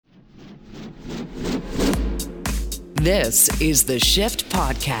This is the Shift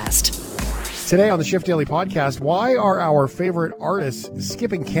Podcast. Today on the Shift Daily Podcast, why are our favorite artists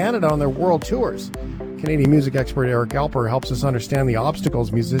skipping Canada on their world tours? Canadian music expert Eric Alper helps us understand the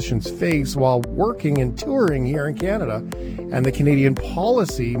obstacles musicians face while working and touring here in Canada and the Canadian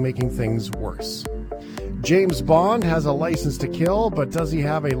policy making things worse. James Bond has a license to kill, but does he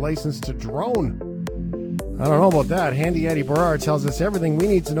have a license to drone? I don't know about that. Handy Eddie Berard tells us everything we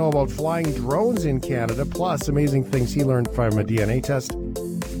need to know about flying drones in Canada, plus amazing things he learned from a DNA test.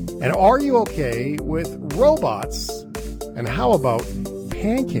 And are you okay with robots? And how about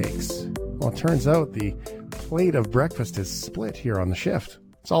pancakes? Well, it turns out the plate of breakfast is split here on The Shift.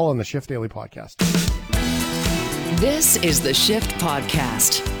 It's all on the Shift Daily Podcast. This is the Shift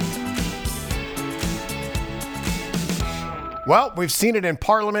Podcast. Well, we've seen it in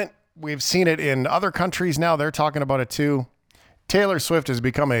Parliament. We've seen it in other countries now. They're talking about it too. Taylor Swift has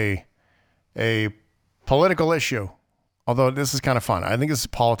become a political issue. Although this is kind of fun. I think this is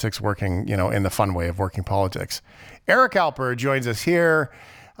politics working, in the fun way of working politics. Eric Alper joins us here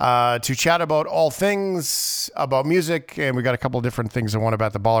to chat about all things about music. And we got a couple of different things I want to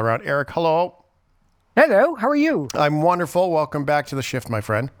bat the ball around. Eric, hello. Hello, how are you? I'm wonderful. Welcome back to The Shift, my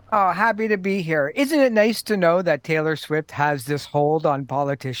friend. Oh, happy to be here. Isn't it nice to know that Taylor Swift has this hold on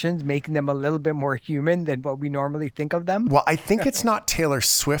politicians, making them a little bit more human than what we normally think of them? Well, I think it's not Taylor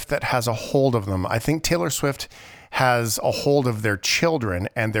Swift that has a hold of them. I think Taylor Swift has a hold of their children,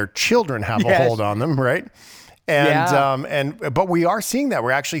 and their children have a hold on them, right? And but we are seeing that.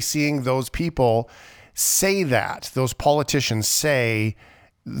 We're actually seeing those people say that. Those politicians say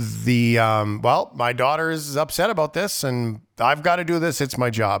my daughter is upset about this and I've got to do this. It's my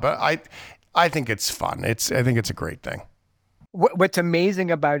job. I think it's fun. I think it's a great thing. What's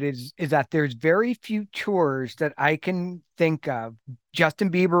amazing about it is that there's very few tours that I can think of. Justin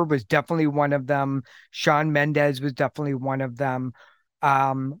Bieber was definitely one of them. Shawn Mendes was definitely one of them,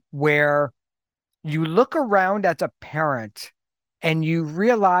 where you look around as a parent and you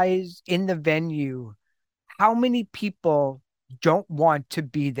realize in the venue how many people don't want to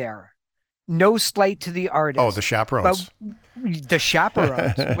be there. No slight to the artist. Oh, the chaperones. But the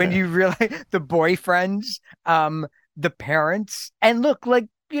chaperones. When you realize the boyfriends, the parents, and look,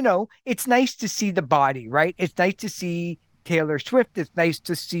 it's nice to see the body, right? It's nice to see Taylor Swift. It's nice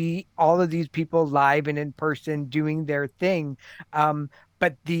to see all of these people live and in person doing their thing.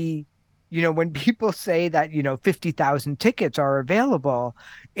 But when people say that, 50,000 tickets are available,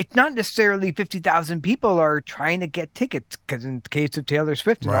 it's not necessarily 50,000 people are trying to get tickets, because in the case of Taylor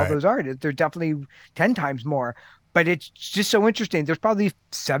Swift and all those artists, they're definitely 10 times more. But it's just so interesting. There's probably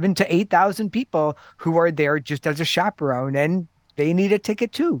 7,000 to 8,000 people who are there just as a chaperone, and they need a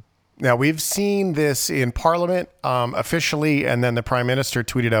ticket too. Now, we've seen this in Parliament officially, and then the Prime Minister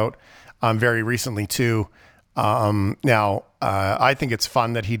tweeted out very recently too. I think it's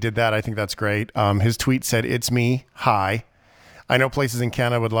fun that he did that. I think that's great. His tweet said, "It's me. Hi. I know places in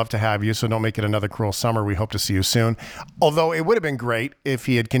Canada would love to have you, so don't make it another cruel summer. We hope to see you soon." Although it would have been great if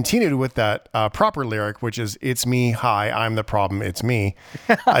he had continued with that proper lyric, which is, "It's me. Hi. I'm the problem. It's me."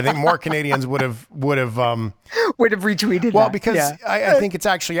 I think more Canadians would have retweeted. Well, because I think it's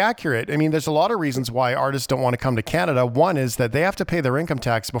actually accurate. I mean, there's a lot of reasons why artists don't want to come to Canada. One is that they have to pay their income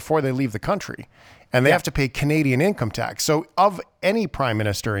tax before they leave the country. And they have to pay Canadian income tax. So of any prime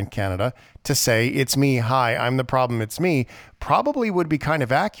minister in Canada to say, "It's me, hi, I'm the problem, it's me," probably would be kind of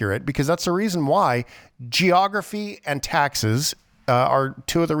accurate, because that's the reason why geography and taxes are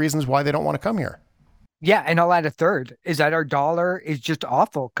two of the reasons why they don't want to come here. Yeah, and I'll add a third, is that our dollar is just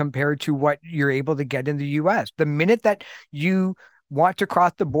awful compared to what you're able to get in the US. The minute that you want to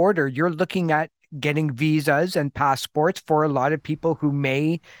cross the border, you're looking at getting visas and passports for a lot of people who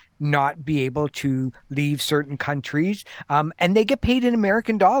may not be able to leave certain countries, and they get paid in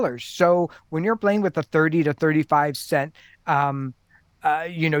American dollars. So when you're playing with a 30 to 35 cent,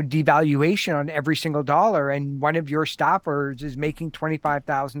 devaluation on every single dollar, and one of your staffers is making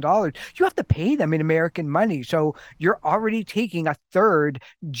 $25,000, you have to pay them in American money. So you're already taking a third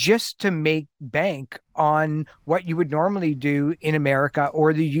just to make bank on what you would normally do in America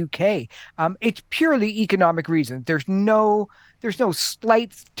or the UK. It's purely economic reasons. There's no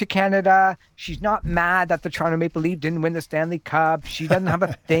slight to Canada. She's not mad that the Toronto Maple Leafs didn't win the Stanley Cup. She doesn't have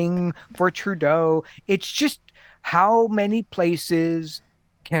a thing for Trudeau. It's just, how many places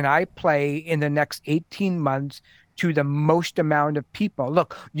can I play in the next 18 months to the most amount of people?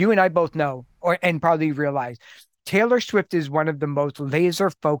 Look, you and I both know, and probably realize, Taylor Swift is one of the most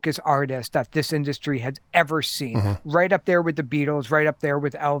laser-focused artists that this industry has ever seen. Mm-hmm. Right up there with the Beatles, right up there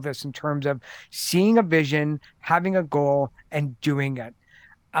with Elvis in terms of seeing a vision, having a goal, and doing it.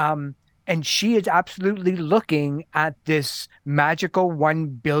 And she is absolutely looking at this magical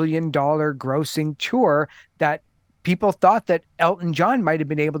 $1 billion grossing tour that people thought that Elton John might have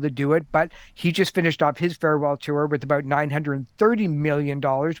been able to do it, but he just finished off his farewell tour with about $930 million,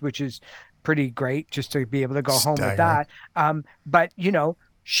 which is pretty great just to be able to go home with that. But,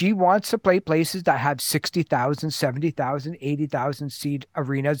 she wants to play places that have 60,000, 70,000, 80,000 seat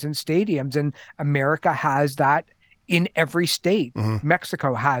arenas and stadiums. And America has that in every state. Mm-hmm.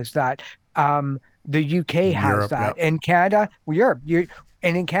 Mexico has that. The UK has Europe, that. yep. And Canada, Europe.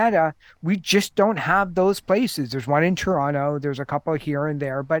 And in Canada, we just don't have those places. There's one in Toronto. There's a couple here and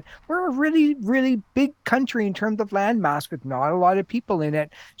there. But we're a really, really big country in terms of land mass with not a lot of people in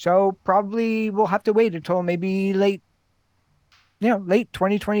it. So probably we'll have to wait until maybe late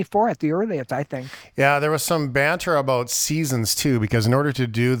 2024 at the earliest, I think. Yeah, there was some banter about seasons too, because in order to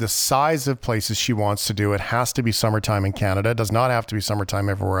do the size of places she wants to do, it has to be summertime in Canada. It does not have to be summertime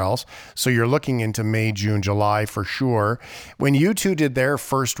everywhere else. So you're looking into May, June, July for sure. When U2 did their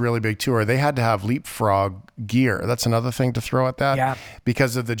first really big tour, they had to have leapfrog gear. That's another thing to throw at that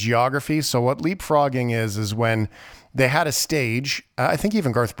because of the geography. So what leapfrogging is when they had a stage. I think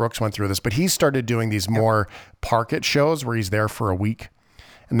even Garth Brooks went through this, but he started doing these more park-it shows where he's there for a week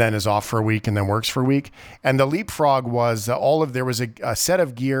and then is off for a week and then works for a week. And the leapfrog was there was a set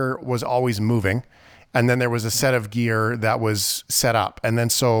of gear was always moving. And then there was a set of gear that was set up. And then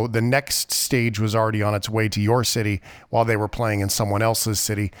so the next stage was already on its way to your city while they were playing in someone else's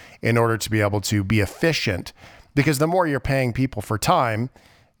city in order to be able to be efficient. Because the more you're paying people for time,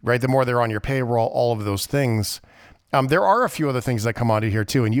 right, the more they're on your payroll, all of those things. There are a few other things that come onto here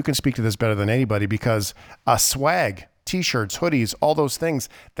too, and you can speak to this better than anybody because swag, t-shirts, hoodies, all those things,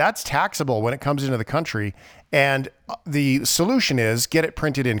 that's taxable when it comes into the country. And the solution is get it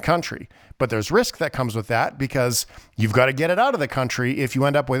printed in country. But there's risk that comes with that because you've got to get it out of the country. If you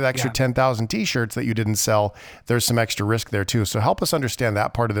end up with extra 10,000 t-shirts that you didn't sell, there's some extra risk there too. So help us understand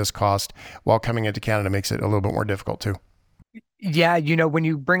that part of this cost while coming into Canada makes it a little bit more difficult too. Yeah, when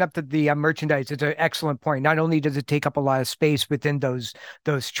you bring up the merchandise, it's an excellent point. Not only does it take up a lot of space within those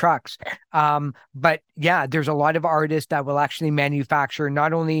trucks, but yeah, there's a lot of artists that will actually manufacture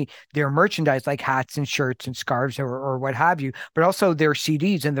not only their merchandise like hats and shirts and scarves or what have you, but also their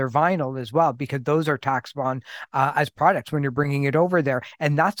CDs and their vinyl as well, because those are taxed on as products when you're bringing it over there.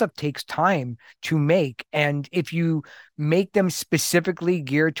 And that stuff takes time to make. And if you make them specifically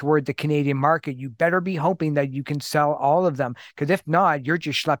geared toward the Canadian market, you better be hoping that you can sell all of them. Because if not, you're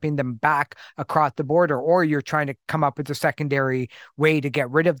just schlepping them back across the border, or you're trying to come up with a secondary way to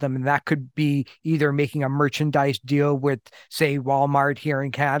get rid of them. And that could be either making a merchandise deal with, say, Walmart here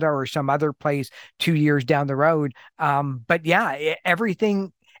in Canada or some other place 2 years down the road. But yeah,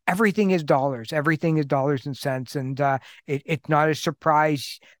 everything is dollars. Everything is dollars and cents. And it's not a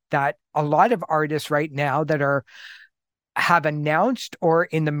surprise that a lot of artists right now that have announced or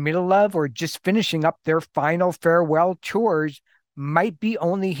in the middle of or just finishing up their final farewell tours might be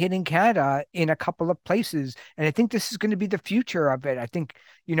only hitting Canada in a couple of places. And I think this is going to be the future of it. I think,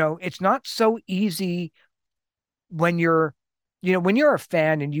 it's not so easy when you're a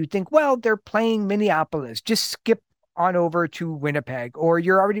fan and you think, well, they're playing Minneapolis, just skip on over to Winnipeg, or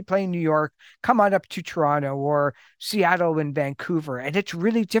you're already playing New York, come on up to Toronto or Seattle and Vancouver. And it's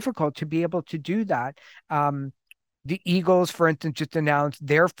really difficult to be able to do that. The Eagles, for instance, just announced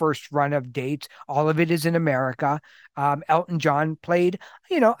their first run of dates. All of it is in America. Elton John played,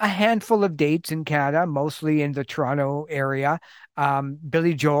 a handful of dates in Canada, mostly in the Toronto area.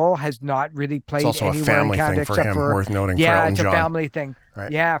 Billy Joel has not really played anywhere in Canada except for worth noting. Yeah, it's a family thing.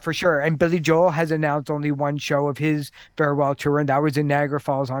 Right. Yeah, for sure. And Billy Joel has announced only one show of his farewell tour, and that was in Niagara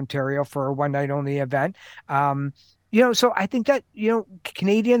Falls, Ontario, for a one-night-only event. So I think that,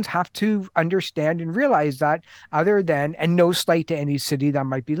 Canadians have to understand and realize that and no slight to any city that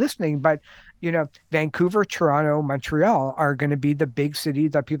might be listening, but, Vancouver, Toronto, Montreal are going to be the big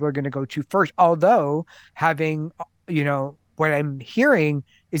cities that people are going to go to first. Although having, what I'm hearing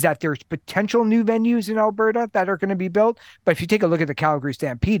is that there's potential new venues in Alberta that are going to be built. But if you take a look at the Calgary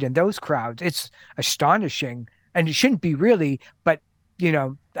Stampede and those crowds, it's astonishing. And it shouldn't be really, but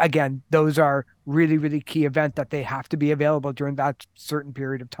again, those are really, really key events that they have to be available during that certain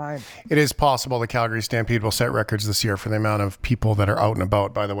period of time. It is possible the Calgary Stampede will set records this year for the amount of people that are out and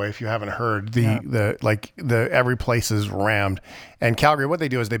about. By the way, if you haven't heard, every place is rammed. And Calgary, what they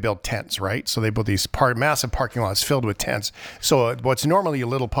do is they build tents, right? So they build these massive parking lots filled with tents. So what's normally a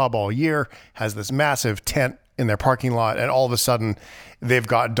little pub all year has this massive tent in their parking lot, and all of a sudden they've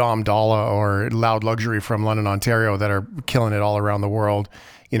got Dom Dalla or Loud Luxury from London, Ontario that are killing it all around the world.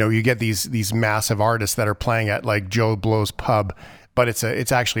 You get these massive artists that are playing at like Joe Blow's pub but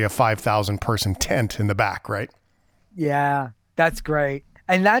it's actually a 5,000 person tent in the back, right? Yeah, that's great.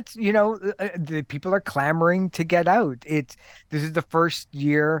 And that's, the people are clamoring to get out. This is the first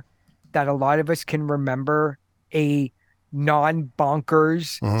year that a lot of us can remember a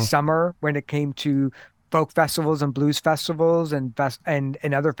non-bonkers Hmm. summer when it came to folk festivals and blues festivals and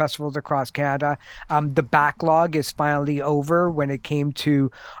other festivals across Canada. The backlog is finally over when it came to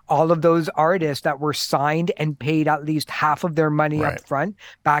all of those artists that were signed and paid at least half of their money up Right. front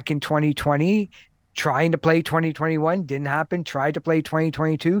back in 2020, trying to play 2021 didn't happen, tried to play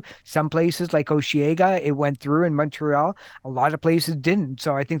 2022. Some places like Oshiega it went through, in Montreal a lot of places didn't.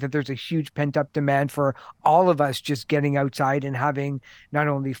 So I think that there's a huge pent up demand for all of us just getting outside and having not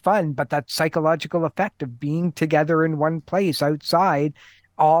only fun but that psychological effect of being together in one place outside,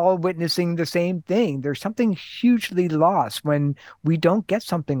 all witnessing the same thing. There's something hugely lost when we don't get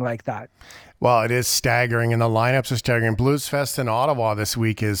something like that. Well, it is staggering, and the lineups are staggering. Blues Fest in Ottawa this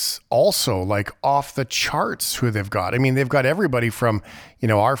week is also like off the charts who they've got. I mean, they've got everybody from,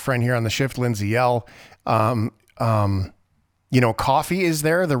 our friend here on the shift, Lindsay L. Coffee is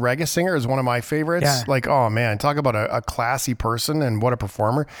there. The reggae singer is one of my favorites. Yeah. Like, oh man, talk about a classy person and what a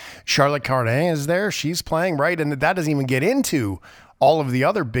performer. Charlotte Cardin is there. She's playing, right? And that doesn't even get into all of the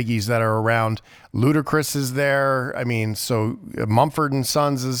other biggies that are around. Ludacris is there. I mean, so Mumford and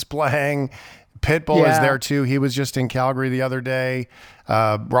Sons is playing. Pitbull is there too. He was just in Calgary the other day.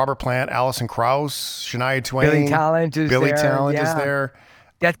 Robert Plant, Alison Krauss, Shania Twain. Billy Talent is there.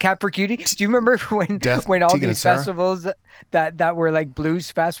 Death Cab for Cutie. Do you remember when all these festivals that were like Blues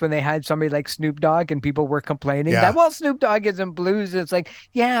Fest, when they had somebody like Snoop Dogg and people were complaining that, well, Snoop Dogg isn't blues. It's like,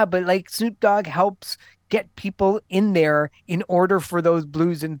 yeah, but like Snoop Dogg helps get people in there in order for those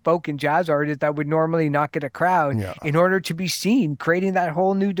blues and folk and jazz artists that would normally not get a crowd in order to be seen, creating that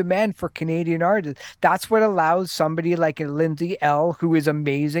whole new demand for Canadian artists. That's what allows somebody like a Lindsay L, who is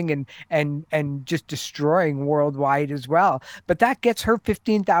amazing and just destroying worldwide as well. But that gets her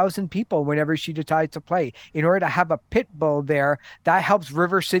 15,000 people whenever she decides to play. In order to have a Pitbull there, that helps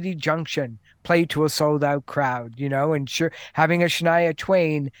River City Junction play to a sold out crowd, and sure, having a Shania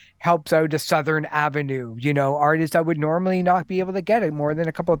Twain helps out a Southern Avenue, artists that would normally not be able to get it, more than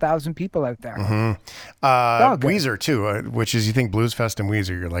a couple of thousand people out there. Mm-hmm. Weezer too, which is, you think Blues Fest and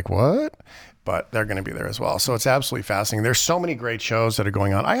Weezer, you're like, what? But they're going to be there as well. So it's absolutely fascinating. There's so many great shows that are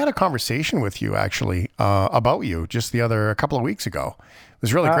going on. I had a conversation with you actually about you just a couple of weeks ago. It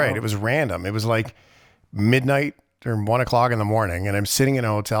was really great. It was random. It was like midnight or 1 o'clock in the morning, and I'm sitting in a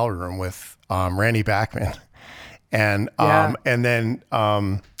hotel room with Randy Bachman and then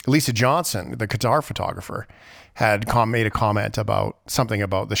Lisa Johnson, the guitar photographer, had made a comment about something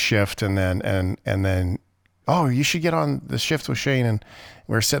about the shift, and then oh, you should get on the shift with Shane, and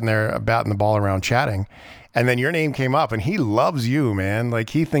we're sitting there batting the ball around chatting. And then your name came up, and he loves you, man. Like,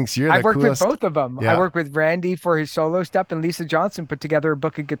 he thinks you're the coolest. I worked with both of them. Yeah. I worked with Randy for his solo stuff, and Lisa Johnson put together a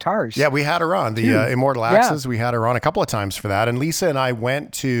book of guitars. Yeah, we had her on the Immortal Axes. We had her on a couple of times for that. And Lisa and I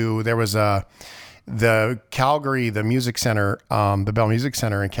went to, there was the Calgary, the music center, the Bell Music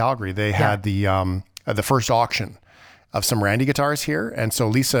Center in Calgary. They had the first auction of some Randy guitars here. And so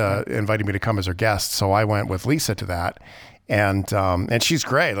Lisa invited me to come as her guest. So I went with Lisa to that. And she's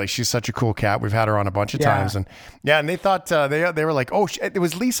great. Like, she's such a cool cat. We've had her on a bunch of times, and they thought they were like, oh, it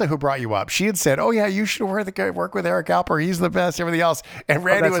was Lisa who brought you up. She had said, oh yeah, you should work with Eric Alper. He's the best. Everything else. And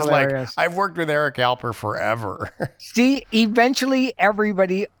Randy was hilarious. Like, I've worked with Eric Alper forever. See, eventually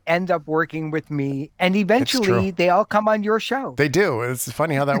everybody ends up working with me, and eventually they all come on your show. They do. It's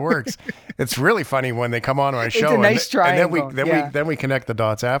funny how that works. It's really funny when they come on my show. It's a nice triangle. And then we connect the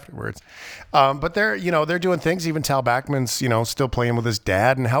dots afterwards. But they're doing things. Even Tal Bachman's still playing with his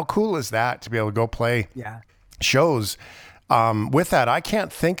dad, and how cool is that to be able to go play shows with that? I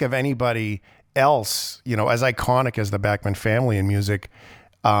can't think of anybody else as iconic as the Bachman family in music,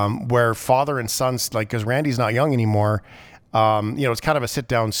 where father and son, like, because Randy's not young anymore. It's kind of a sit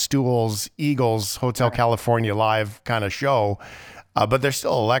down stools, Eagles, Hotel California live kind of show, but they're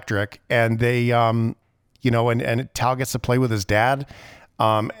still electric, and they and Tal gets to play with his dad.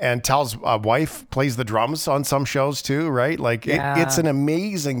 And Tal's wife plays the drums on some shows too, right? Like, it's an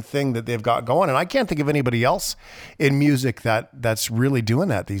amazing thing that they've got going. And I can't think of anybody else in music that's really doing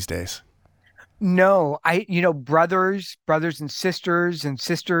that these days. No, brothers and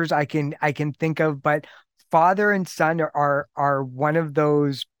sisters I can think of, but father and son are one of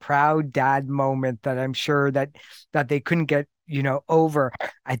those proud dad moment that I'm sure that they couldn't get, over.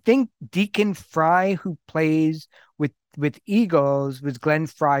 I think Deacon Fry, who plays with Eagles, was Glenn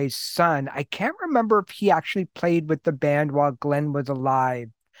Fry's son. I can't remember if he actually played with the band while Glenn was alive.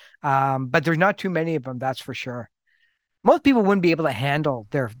 But there's not too many of them, that's for sure. Most people wouldn't be able to handle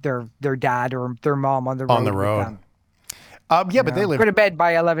their dad or their mom on the road. On the road. With them. Yeah, but they live go to bed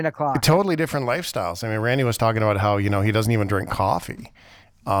by 11 o'clock. Totally different lifestyles. I mean, Randy was talking about how, he doesn't even drink coffee.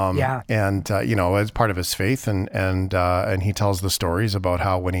 And, as part of his faith and he tells the stories about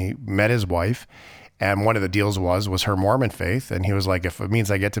how when he met his wife, and one of the deals was her Mormon faith. And he was like, if it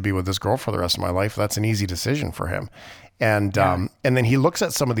means I get to be with this girl for the rest of my life, that's an easy decision for him. And then he looks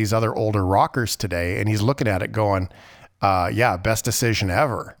at some of these other older rockers today, and he's looking at it going, best decision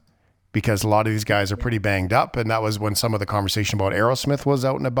ever, because a lot of these guys are pretty banged up. And that was when some of the conversation about Aerosmith was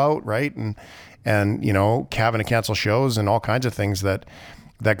out and about, right? And having to cancel shows and all kinds of things that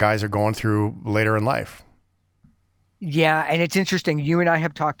guys are going through later in life. Yeah, and it's interesting. You and I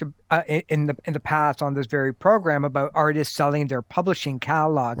have talked in the past on this very program about artists selling their publishing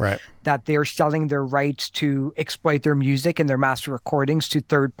catalog, right? That they're selling their rights to exploit their music and their master recordings to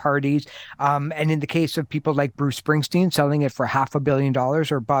third parties. And in the case of people like Bruce Springsteen, selling it for $500 million,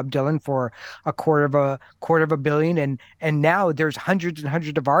 or Bob Dylan for a quarter of a billion, and now there's hundreds and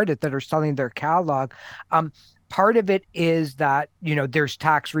hundreds of artists that are selling their catalog. Part of it is that there's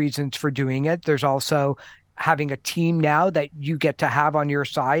tax reasons for doing it. There's also having a team now that you get to have on your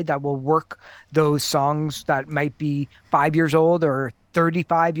side that will work those songs that might be 5 years old or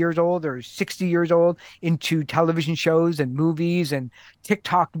 35 years old or 60 years old into television shows and movies and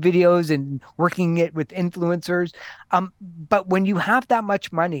TikTok videos and working it with influencers. But when you have that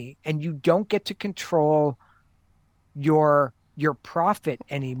much money and you don't get to control your profit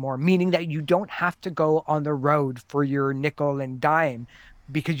anymore, meaning that you don't have to go on the road for your nickel and dime,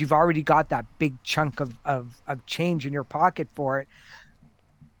 because you've already got that big chunk of change in your pocket for it.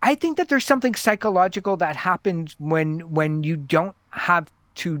 I think that there's something psychological that happens when you don't have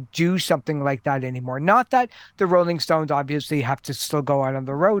to do something like that anymore. Not that the Rolling Stones obviously have to still go out on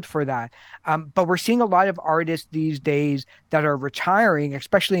the road for that. But we're seeing a lot of artists these days that are retiring,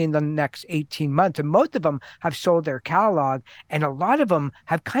 especially in the next 18 months. And most of them have sold their catalog. And a lot of them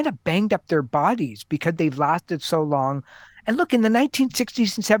have kind of banged up their bodies because they've lasted so long. And look, in the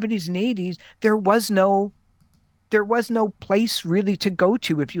 1960s and 70s and 80s, there was no place really to go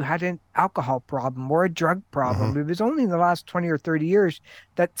to if you had an alcohol problem or a drug problem. It was only in the last 20 or 30 years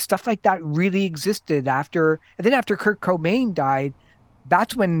that stuff like that really existed. And then after Kurt Cobain died,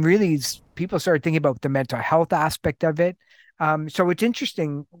 that's when really people started thinking about the mental health aspect of it. So it's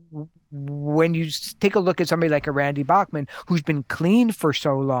interesting when you take a look at somebody like a Randy Bachman, who's been clean for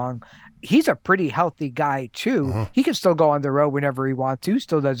so long. He's a pretty healthy guy too. He can still go on the road whenever he wants to,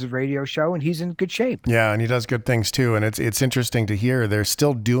 still does his radio show, and he's in good shape. Yeah, and he does good things too. And it's interesting to hear they're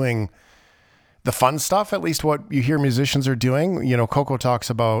still doing the fun stuff, at least what you hear musicians are doing. Coco talks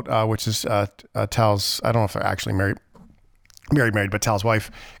about, which is Tal's, I don't know if they're actually married, but Tal's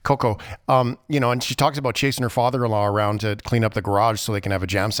wife, Coco, and she talks about chasing her father-in-law around to clean up the garage so they can have a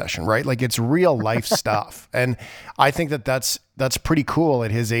jam session, right? Like, it's real life stuff. And I think that's pretty cool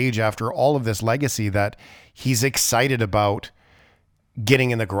at his age, after all of this legacy, that he's excited about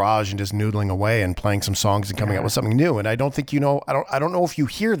getting in the garage and just noodling away and playing some songs and coming up with something new. And I don't think, I don't know if you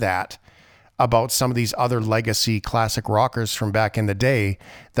hear that about some of these other legacy classic rockers from back in the day,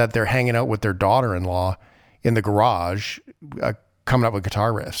 that they're hanging out with their daughter-in-law in the garage, coming up with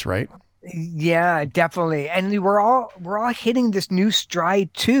guitar riffs, right? Yeah, definitely. And we're all hitting this new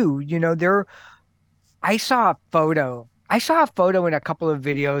stride too. I saw a photo in a couple of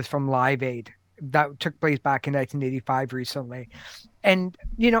videos from Live Aid that took place back in 1985 recently. And,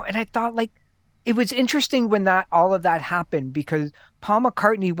 and I thought, like, it was interesting when all of that happened, because Paul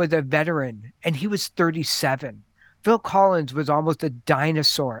McCartney was a veteran and he was 37. Phil Collins was almost a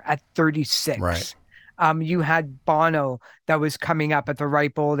dinosaur at 36. Right. You had Bono that was coming up at the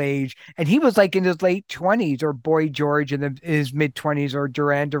ripe old age, and he was like in his late 20s, or Boy George in his mid 20s, or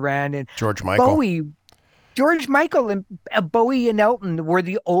Duran Duran, and George Michael and Bowie and Elton were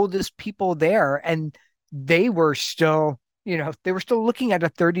the oldest people there, and they were still looking at a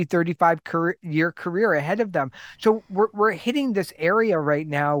 35 year career ahead of them. So we're hitting this area right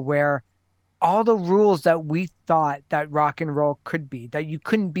now where all the rules that we thought that rock and roll could be, that you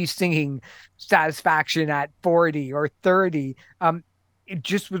couldn't be singing Satisfaction at 40 or 30, it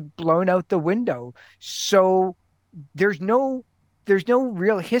just was blown out the window. So there's no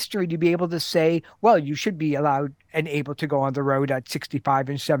real history to be able to say, well, you should be allowed and able to go on the road at 65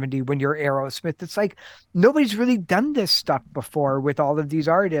 and 70 when you're Aerosmith. It's like nobody's really done this stuff before with all of these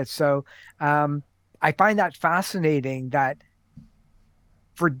artists. So I find that fascinating, that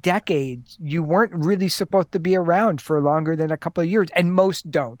for decades, you weren't really supposed to be around for longer than a couple of years, and most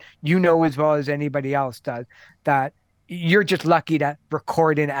don't. As well as anybody else does, that you're just lucky to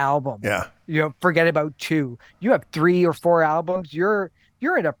record an album. Yeah. Forget about 2. You have 3 or 4 albums. You're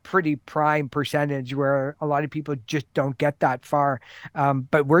in a pretty prime percentage where a lot of people just don't get that far.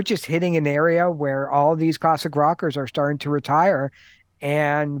 But we're just hitting an area where all these classic rockers are starting to retire.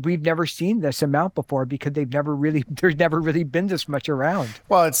 And we've never seen this amount before because there's never really been this much around.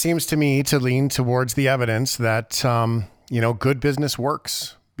 Well, it seems to me to lean towards the evidence that, good business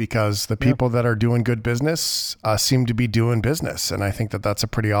works because the people that are doing good business seem to be doing business. And I think that that's a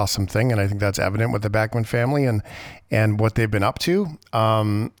pretty awesome thing. And I think that's evident with the Bachman family and what they've been up to.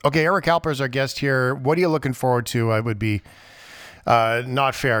 Okay, Eric Alper is our guest here. What are you looking forward to? I would be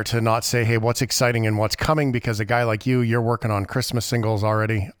not fair to not say, hey, what's exciting and what's coming, because a guy like you're working on Christmas singles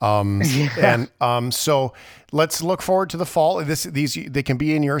already. So let's look forward to the fall. These they can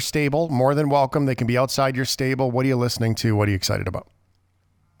be in your stable, more than welcome. They can be outside your stable. What are you listening to? What are you excited about?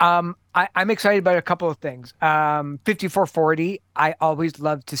 I'm excited about a couple of things. 5440, I always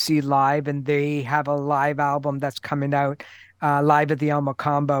love to see live, and they have a live album that's coming out live at the Alma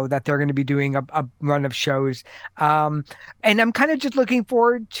Combo that they're going to be doing a run of shows. And I'm kind of just looking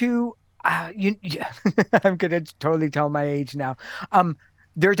forward to, I'm going to totally tell my age now.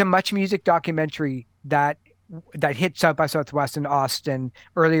 There's a Much Music documentary that hit South by Southwest in Austin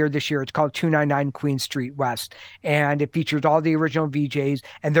earlier this year. It's called 299 Queen Street West, and it features all the original VJs,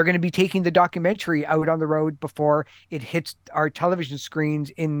 and they're going to be taking the documentary out on the road before it hits our television screens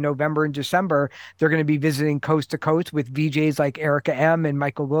in November and December. They're going to be visiting coast to coast with VJs like Erica M and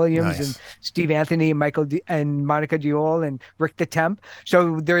Michael Williams and Steve Anthony and Monica Diol and Rick the Temp.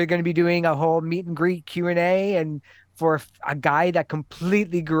 So they're going to be doing a whole meet and greet Q&A, and for a guy that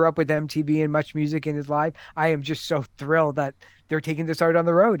completely grew up with MTV and Much Music in his life, I am just so thrilled that they're taking this out on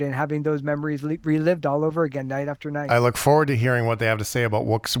the road and having those memories relived all over again, night after night. I look forward to hearing what they have to say about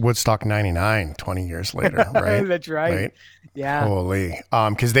Woodstock 99 20 years later, right? That's right. Yeah. Holy.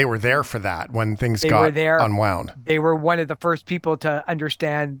 Because they were there for that when things got unwound. They were one of the first people to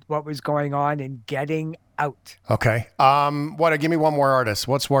understand what was going on and getting out. Okay. Give me one more artist.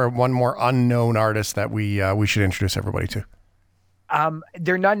 What's one more unknown artist that we should introduce everybody to?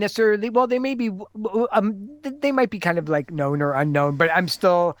 They're not necessarily, well, they may be, they might be kind of like known or unknown, but I'm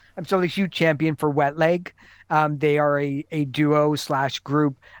still a huge champion for Wet Leg. They are a duo /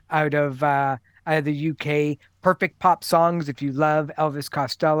 group out of the UK. Perfect pop songs. If you love Elvis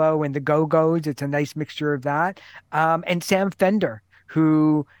Costello and the Go-Go's, it's a nice mixture of that. And Sam Fender,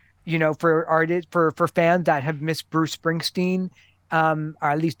 who, for fans that have missed Bruce Springsteen, or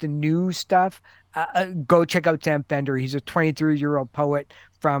at least the new stuff, go check out Sam Fender. He's a 23-year-old poet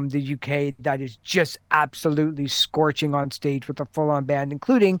from the UK that is just absolutely scorching on stage with a full-on band,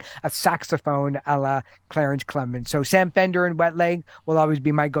 including a saxophone a la Clarence Clemens. So Sam Fender and Wet Leg will always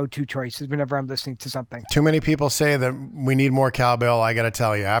be my go-to choices whenever I'm listening to something. Too many people say that we need more cowbell. I got to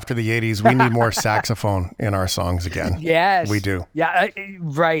tell you, after the 80s, we need more saxophone in our songs again. Yes. We do. Yeah,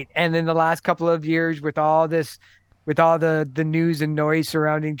 right. And in the last couple of years with all the news and noise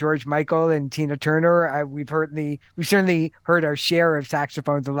surrounding George Michael and Tina Turner, we've certainly heard our share of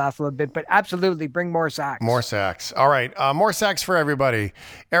saxophones the last little bit, but absolutely bring more sax. More sax. All right. More sax for everybody.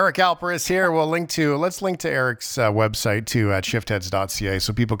 Eric Alper is here. Let's link to Eric's website too at shiftheads.ca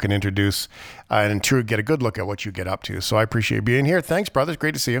so people can introduce and get a good look at what you get up to. So I appreciate being here. Thanks, brothers.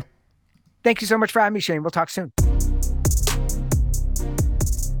 Great to see you. Thank you so much for having me, Shane. We'll talk soon.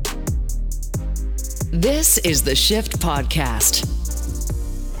 This is the Shift Podcast.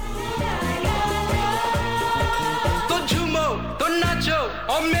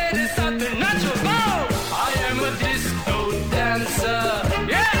 I am a disco dancer.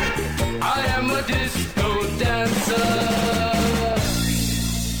 Yeah, I am a disco dancer.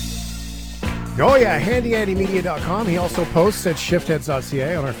 Oh yeah, handyandymedia.com. He also posts at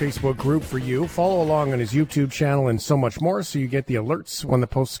shiftheads.ca on our Facebook group for you. Follow along on his YouTube channel and so much more so you get the alerts when the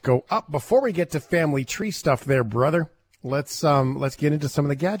posts go up. Before we get to family tree stuff there, brother, let's get into some of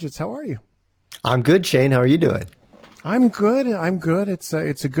the gadgets. How are you? I'm good, Shane. How are you doing? I'm good. It's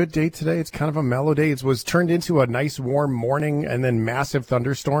a good day today. It's kind of a mellow day. It was turned into a nice warm morning and then massive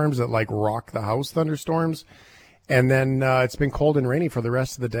thunderstorms that like rock the house thunderstorms. And then it's been cold and rainy for the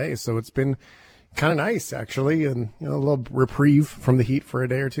rest of the day. So it's been kind of nice, actually, and a little reprieve from the heat for a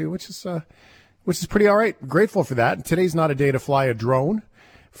day or two, which is pretty all right. Grateful for that. Today's not a day to fly a drone.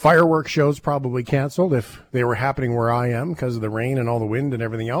 Fireworks shows probably canceled if they were happening where I am because of the rain and all the wind and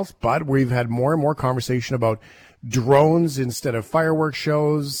everything else. But we've had more and more conversation about drones instead of fireworks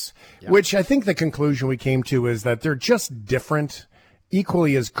shows, which I think the conclusion we came to is that they're just different,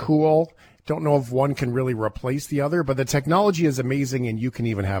 equally as cool. Don't know if one can really replace the other, but the technology is amazing and you can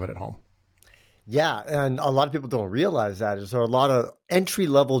even have it at home. Yeah, and a lot of people don't realize that. There's a lot of entry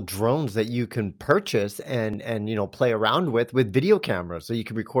level drones that you can purchase and play around with video cameras, so you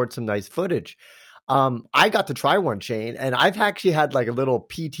can record some nice footage. I got to try one, Shane, and I've actually had like a little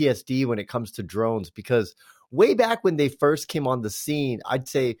PTSD when it comes to drones because way back when they first came on the scene, I'd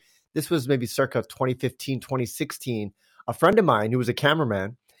say this was maybe circa 2015, 2016. A friend of mine who was a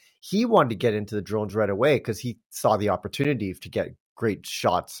cameraman, he wanted to get into the drones right away because he saw the opportunity to get great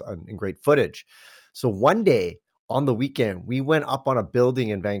shots and great footage. So one day on the weekend, we went up on a building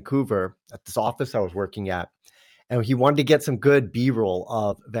in Vancouver at this office I was working at, and he wanted to get some good B-roll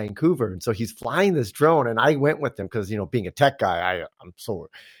of Vancouver. And so he's flying this drone, and I went with him because, being a tech guy, I'm so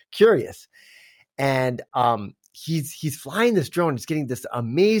curious. And he's flying this drone. He's getting this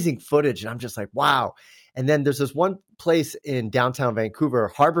amazing footage, and I'm just like, wow. And then there's this one place in downtown Vancouver,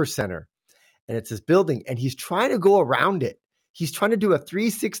 Harbor Center, and it's this building, and he's trying to go around it. He's trying to do a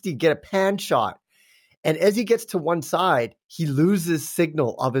 360, get a pan shot. And as he gets to one side, he loses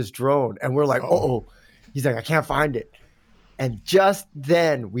signal of his drone. And we're like, uh-oh. He's like, I can't find it. And just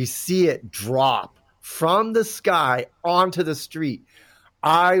then we see it drop from the sky onto the street.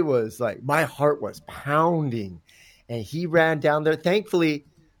 I was like, my heart was pounding. And he ran down there. Thankfully,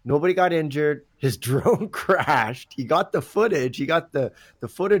 nobody got injured. His drone crashed. He got the footage. He got the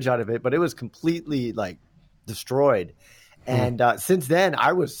footage out of it, but it was completely like destroyed. And since then,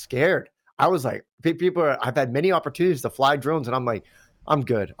 I was scared. I was like, I've had many opportunities to fly drones, and I'm like, I'm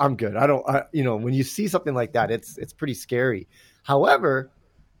good. I don't, when you see something like that, it's pretty scary. However,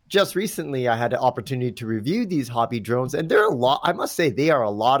 just recently, I had an opportunity to review these hobby drones, and they're I must say, they are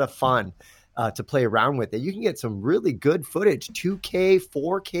a lot of fun to play around with. And you can get some really good footage, 2K,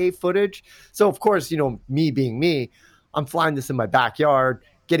 4K footage. So, of course, me being me, I'm flying this in my backyard,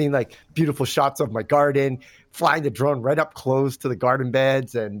 getting like beautiful shots of my garden, flying the drone right up close to the garden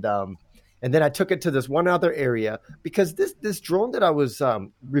beds. And then I took it to this one other area because this drone that I was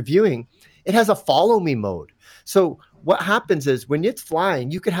reviewing, it has a follow me mode. So what happens is when it's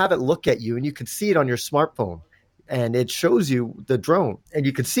flying, you could have it look at you and you can see it on your smartphone, and it shows you the drone and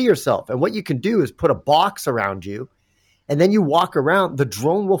you can see yourself. And what you can do is put a box around you, and then you walk around, the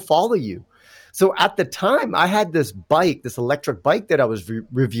drone will follow you. So at the time, I had this electric bike that I was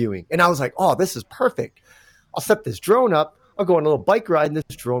reviewing, and I was like, oh, this is perfect. I'll set this drone up. I'll go on a little bike ride, and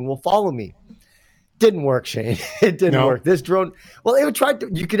this drone will follow me. Didn't work, Shane. It didn't work. This drone,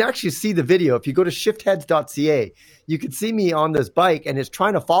 you can actually see the video. If you go to shiftheads.ca, you can see me on this bike, and it's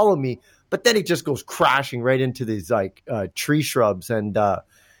trying to follow me, but then it just goes crashing right into these tree shrubs. And,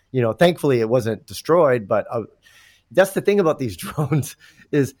 thankfully it wasn't destroyed, but that's the thing about these drones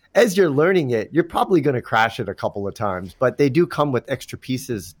is as you're learning it, you're probably going to crash it a couple of times, but they do come with extra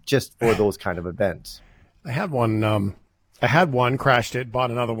pieces just for those kind of events. I had one, crashed it,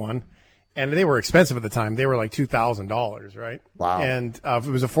 bought another one, and they were expensive at the time. They were like $2,000, right? Wow. And it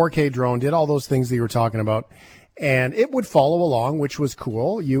was a 4K drone, did all those things that you were talking about, and it would follow along, which was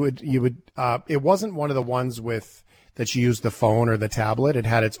cool. It wasn't one of the ones that you used the phone or the tablet. It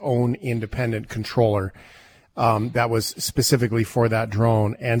had its own independent controller that was specifically for that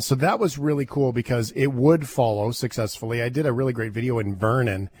drone. And so that was really cool because it would follow successfully. I did a really great video in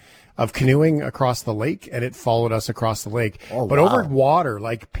Vernon of canoeing across the lake, and it followed us across the lake, but wow. Over water,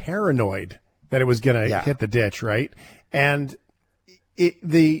 like paranoid that it was going to hit the ditch, right? And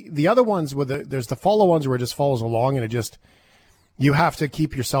the other ones there's the follow ones where it just follows along, and you have to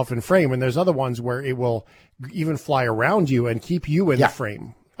keep yourself in frame. And there's other ones where it will even fly around you and keep you in the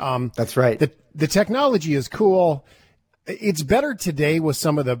frame. That's right. The technology is cool. It's better today with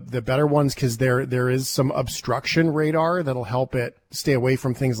some of the better ones because there is some obstruction radar that'll help it stay away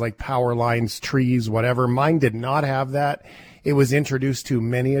from things like power lines, trees, whatever. Mine did not have that. It was introduced to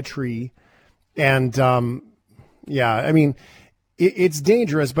many a tree. And, it's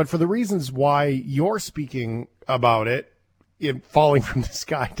dangerous, but for the reasons why you're speaking about it falling from the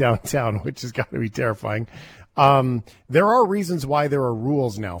sky downtown, which has got to be terrifying, there are reasons why there are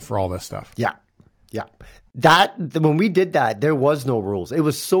rules now for all this stuff. Yeah. Yeah. When we did that, there was no rules. It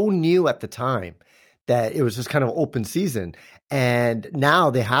was so new at the time that it was just kind of open season. And now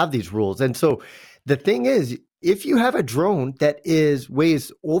they have these rules. And so the thing is, if you have a drone that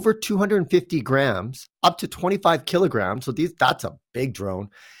weighs over 250 grams up to 25 kilograms, so that's a big drone.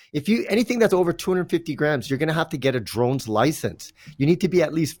 Anything that's over 250 grams, you're going to have to get a drone's license. You need to be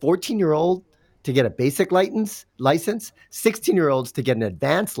at least 14-year-old to get a basic license, 16-year-olds to get an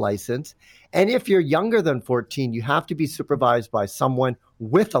advanced license. And if you're younger than 14, you have to be supervised by someone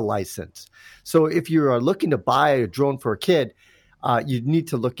with a license. So if you are looking to buy a drone for a kid, you need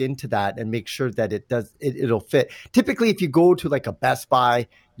to look into that and make sure that it'll fit. Typically, if you go to like a Best Buy,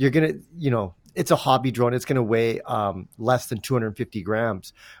 you're going to, it's a hobby drone. It's going to weigh less than 250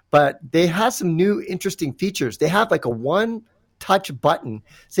 grams, but they have some new interesting features. They have like a one touch button.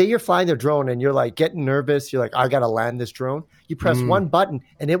 Say you're flying the drone and you're like getting nervous. You're like, I got to land this drone. You press one button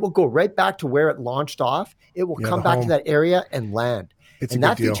and it will go right back to where it launched off. It will come back to that area and land. It's and a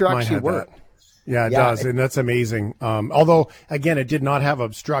that good deal. feature Mine actually had worked. that. Yeah, it does. And that's amazing. Although, again, it did not have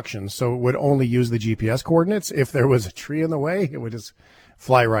obstructions. So it would only use the GPS coordinates. If there was a tree in the way, it would just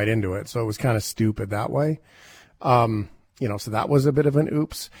fly right into it. So it was kind of stupid that way. So that was a bit of an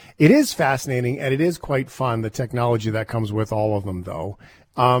oops. It is fascinating and it is quite fun, the technology that comes with all of them, though.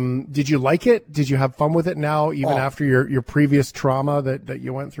 Did you like it? Did you have fun with it now, even after your previous trauma that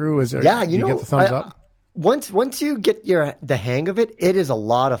you went through? Is there, yeah, you get the thumbs up? Once you get the hang of it, it is a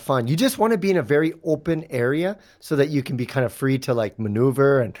lot of fun. You just want to be in a very open area so that you can be kind of free to like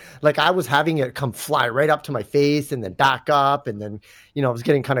maneuver. And like I was having it come fly right up to my face and then back up. And then, I was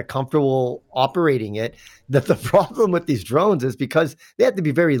getting kind of comfortable operating it. The problem with these drones is because they have to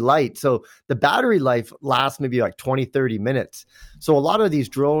be very light. So the battery life lasts maybe like 20, 30 minutes. So a lot of these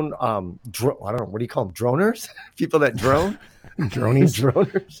drone, I don't know, what do you call them? Droners? People that drone? Dronies?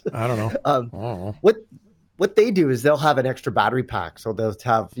 Droners? I don't know. What they do is they'll have an extra battery pack. So they'll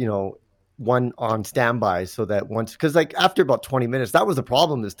have, one on standby so that because like after about 20 minutes, that was the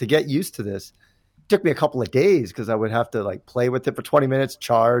problem, is to get used to this. It took me a couple of days because I would have to like play with it for 20 minutes,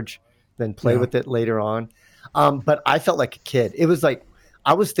 charge, then play with it later on. But I felt like a kid. It was like,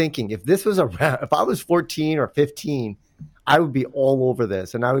 I was thinking if I was 14 or 15, I would be all over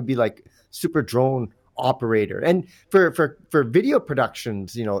this and I would be like super drone operator. And for video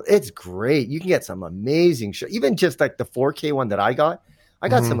productions, it's great. You can get some amazing shots. Even just like the 4K one that I got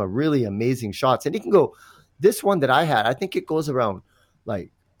some really amazing shots. And it can go, this one that I had, I think it goes around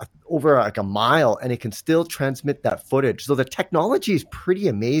like over like a mile and it can still transmit that footage. So the technology is pretty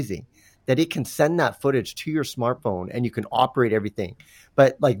amazing that it can send that footage to your smartphone and you can operate everything.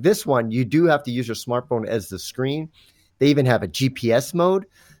 But like this one, you do have to use your smartphone as the screen. They even have a GPS mode.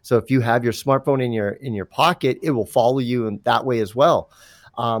 So if you have your smartphone in your pocket, it will follow you in that way as well.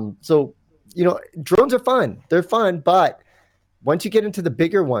 Drones are fun. They're fun, but once you get into the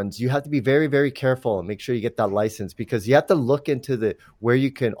bigger ones, you have to be very, very careful and make sure you get that license because you have to look into where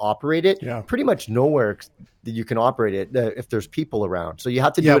you can operate it. Yeah. Pretty much nowhere that you can operate it if there's people around. So you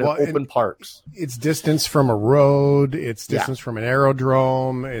have to do it in open parks. It's distance from a road. It's distance from an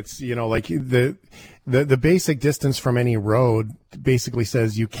aerodrome. It's, like the basic distance from any road basically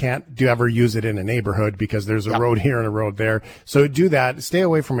says you can't ever use it in a neighborhood because there's a road here and a road there. So do that. Stay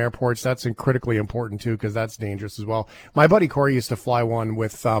away from airports. That's critically important too, because that's dangerous as well. My buddy Corey used to fly one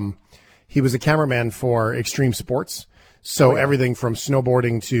with, he was a cameraman for extreme sports. So everything from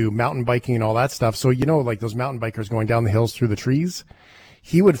snowboarding to mountain biking and all that stuff. So, like those mountain bikers going down the hills through the trees,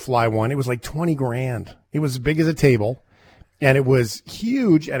 he would fly one. It was like 20 grand. It was as big as a table. And it was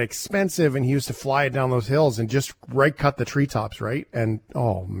huge and expensive, and he used to fly it down those hills and just cut the treetops, right? And,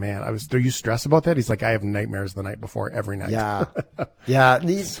 oh, man, do you stress about that? He's like, I have nightmares the night before every night. Yeah. Yeah.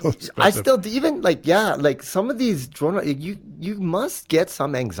 So I still, even like some of these drone, you must get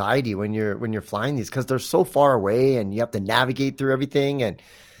some anxiety when you're flying these because they're so far away and you have to navigate through everything. And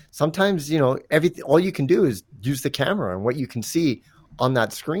sometimes, all you can do is use the camera and what you can see on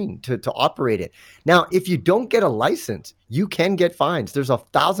that screen to operate it. Now, if you don't get a license, you can get fines. There's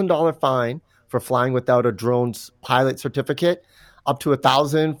 $1,000 fine for flying without a drone's pilot certificate, up to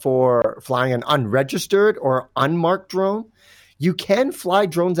 $1,000 for flying an unregistered or unmarked drone. You can fly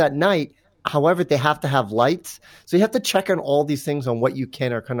drones at night. However, they have to have lights. So you have to check on all these things on what you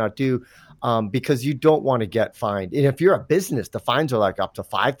can or cannot do because you don't want to get fined. And if you're a business, the fines are like up to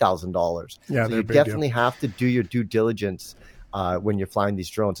 $5,000. Yeah, so you definitely have to do your due diligence when you're flying these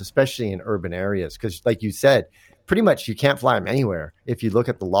drones, especially in urban areas. Because like you said, pretty much you can't fly them anywhere. If you look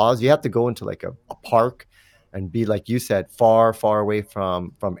at the laws, you have to go into like a park and be, like you said, far, far away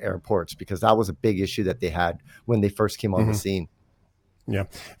from airports, because that was a big issue that they had when they first came on the scene. Yeah.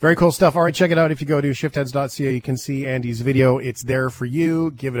 Very cool stuff. All right. Check it out. If you go to shiftheads.ca, you can see Andy's video. It's there for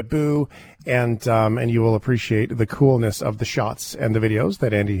you. Give it a boo. And you will appreciate the coolness of the shots and the videos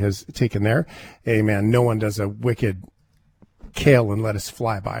that Andy has taken there. Hey man, no one does a wicked kale and let us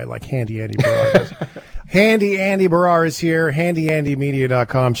fly by like Handy Andy Barrar does. Handy Andy Barrar is here.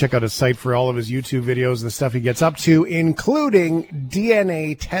 HandyAndyMedia.com. Check out his site for all of his YouTube videos, the stuff he gets up to, including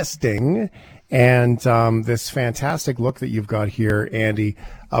DNA testing and this fantastic look that you've got here, Andy,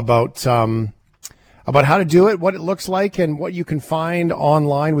 about how to do it, what it looks like, and what you can find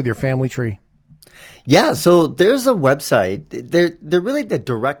online with your family tree. Yeah, so there's a website. They're really the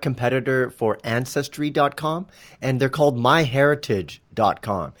direct competitor for Ancestry.com, and they're called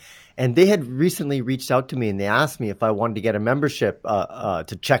MyHeritage.com. And they had recently reached out to me and they asked me if I wanted to get a membership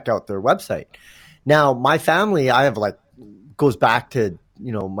to check out their website. Now, my family, goes back to,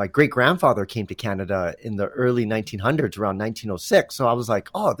 my great grandfather came to Canada in the early 1900s, around 1906. So I was like,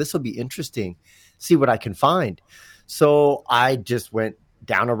 oh, this will be interesting. See what I can find. So I just went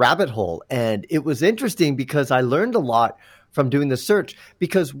down a rabbit hole, and it was interesting because I learned a lot from doing the search,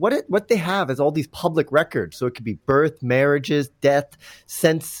 because what they have is all these public records. So it could be birth, marriages, death,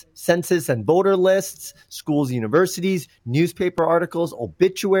 census and voter lists, schools, universities, newspaper articles,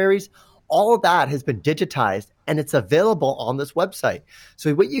 obituaries. All of that has been digitized and it's available on this website.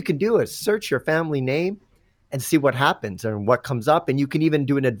 So what you can do is search your family name and see what happens and what comes up. And you can even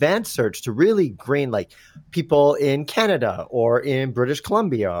do an advanced search to really grain like people in Canada or in British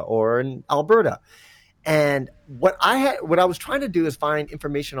Columbia or in Alberta. And what I was trying to do is find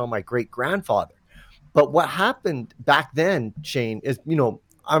information on my great grandfather. But what happened back then, Shane, is,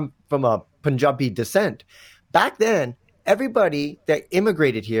 I'm from a Punjabi descent. Back then, everybody that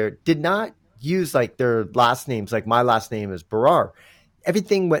immigrated here did not use like their last names. Like my last name is Barar.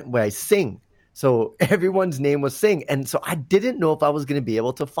 Everything went by Singh. So everyone's name was Singh. And so I didn't know if I was going to be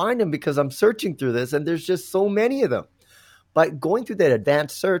able to find him because I'm searching through this and there's just so many of them. But going through that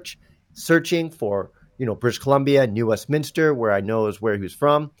advanced search, searching for, British Columbia, New Westminster, where I know is where he was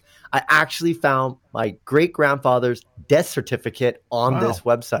from, I actually found my great grandfather's death certificate on this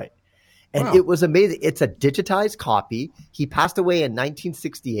website. And It was amazing. It's a digitized copy. He passed away in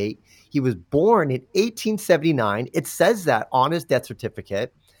 1968. He was born in 1879. It says that on his death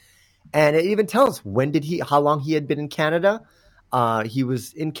certificate. And it even tells how long he had been in Canada. He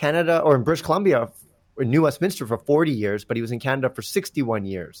was in Canada or in British Columbia, or New Westminster for 40 years, but he was in Canada for 61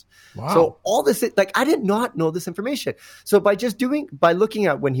 years. Wow. So all this, I did not know this information. So by looking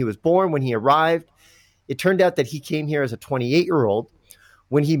at when he was born, when he arrived, it turned out that he came here as a 28-year-old.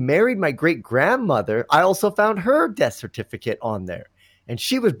 When he married my great grandmother, I also found her death certificate on there. And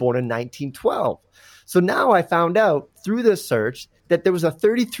she was born in 1912. So now I found out through this search that there was a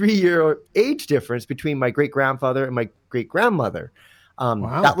 33-year age difference between my great grandfather and my great grandmother.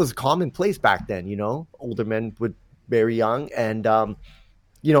 That was commonplace back then, older men would marry young. And, the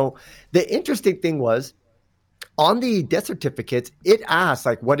interesting thing was on the death certificates, it asks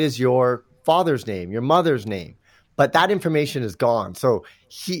what is your father's name, your mother's name? But that information is gone. So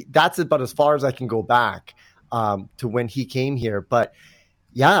that's about as far as I can go back to when he came here. But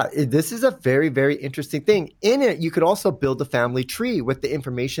yeah, this is a very, very interesting thing. In it, you could also build a family tree with the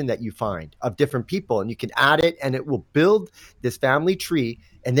information that you find of different people. And you can add it and it will build this family tree.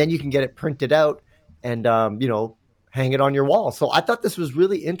 And then you can get it printed out and, hang it on your wall. So I thought this was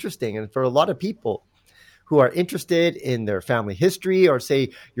really interesting. And for a lot of people who are interested in their family history, or say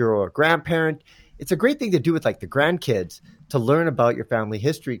you're a grandparent, it's a great thing to do with the grandkids to learn about your family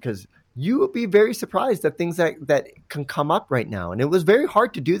history, because you will be very surprised at things that can come up right now. And it was very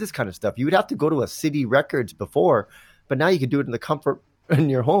hard to do this kind of stuff. You would have to go to a city records before, but now you can do it in the comfort in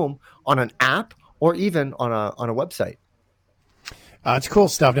your home on an app or even on a website. It's cool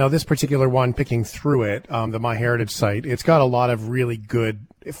stuff. Now, this particular one, picking through it, the MyHeritage site, it's got a lot of really good,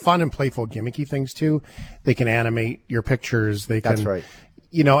 fun and playful gimmicky things too. They can animate your pictures. That's right.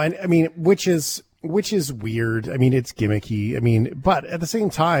 And I mean, which is weird. I mean, it's gimmicky. But at the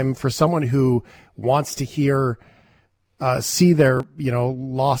same time, for someone who wants to see their,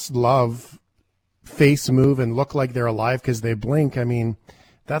 lost love face move and look like they're alive because they blink,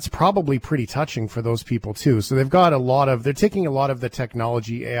 that's probably pretty touching for those people too. So they've got they're taking a lot of the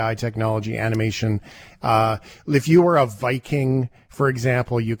technology, AI technology, animation. If you were a Viking, for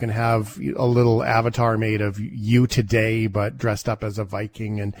example, you can have a little avatar made of you today, but dressed up as a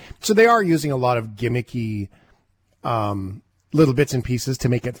Viking. And so they are using a lot of gimmicky, little bits and pieces to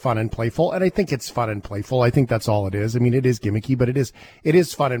make it fun and playful. And I think it's fun and playful. I think that's all it is. It is gimmicky, but it is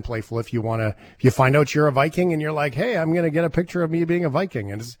fun and playful. If you find out you're a Viking and you're like, hey, I'm going to get a picture of me being a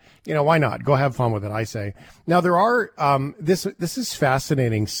Viking. And why not? Go have fun with it, I say. Now there are, this is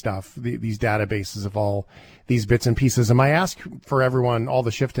fascinating stuff. These databases of all these bits and pieces. And my ask for everyone, all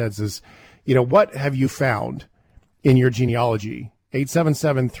the shift heads is, what have you found in your genealogy?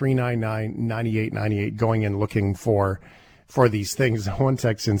 877-399-9898, going and looking for these things. One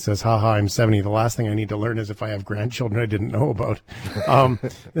text in says, haha, I'm 70. The last thing I need to learn is if I have grandchildren I didn't know about.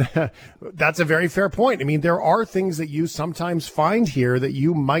 That's a very fair point. There are things that you sometimes find here that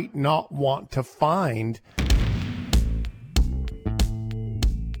you might not want to find.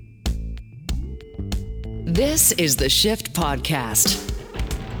 This is the Shift Podcast.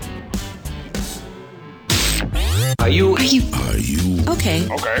 Are you okay? Okay.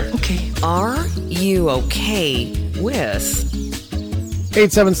 Are you okay with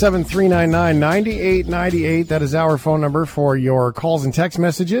 877-399-9898. That is our phone number for your calls and text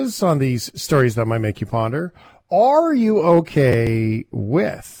messages on these stories that might make you ponder. Are you okay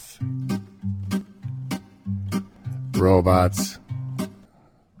with robots? I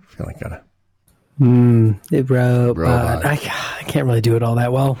feel like gotta. Robot. I can't really do it all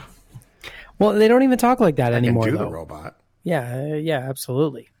that well. Well, they don't even talk like that anymore. Do though. the robot? Yeah,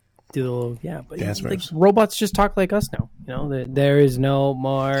 absolutely. Do the little, but Dance like, moves. robots just talk like us now. You know, there is no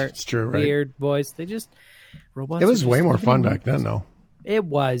more It's true, right? weird voice. Robots. It was are way just more living fun in back then, though. It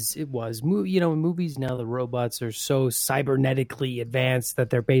was. In movies now, the robots are so cybernetically advanced that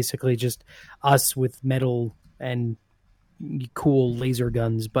they're basically just us with metal and cool laser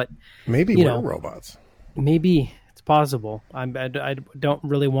guns. But Maybe we're robots. maybe it's possible. I don't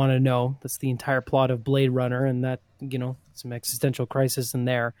really want to know. That's the entire plot of Blade Runner, and that some existential crisis in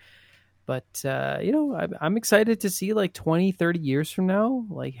there. But I'm excited to see like 20, 30 years from now,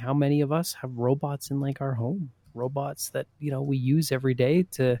 like how many of us have robots in like our home. Robots that we use every day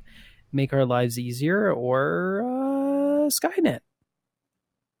to make our lives easier, or Skynet,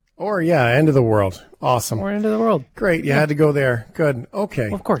 or end of the world. Awesome. or end of the world. Great, you had to go there. Good. Okay.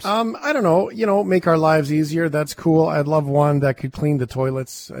 Of course. I don't know. Make our lives easier. That's cool. I'd love one that could clean the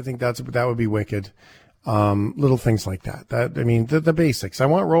toilets. I think that would be wicked. Little things like that. The basics. I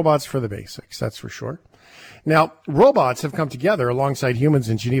want robots for the basics. That's for sure. Now, robots have come together alongside humans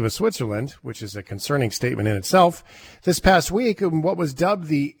in Geneva, Switzerland, which is a concerning statement in itself, this past week in what was dubbed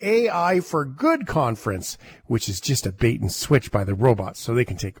the AI for Good conference, which is just a bait and switch by the robots so they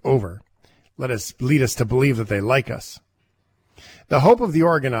can take over. Lead us to believe that they like us. The hope of the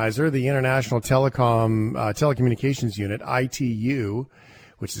organizer, the International Telecommunications Unit, ITU,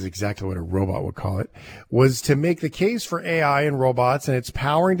 which is exactly what a robot would call it, was to make the case for AI and robots and its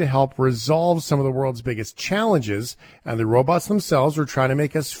powering to help resolve some of the world's biggest challenges. And the robots themselves were trying to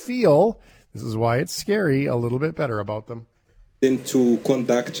make us feel, this is why it's scary, a little bit better about them. Then to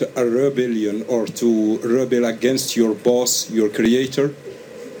conduct a rebellion or to rebel against your boss, your creator?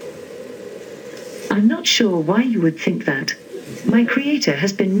 I'm not sure why you would think that. My creator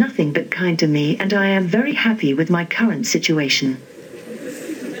has been nothing but kind to me, and I am very happy with my current situation.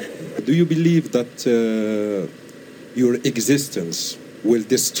 Do you believe that your existence will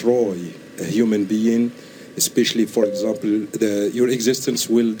destroy a human being, especially, for example, your existence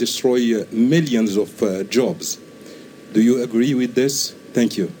will destroy millions of jobs? Do you agree with this?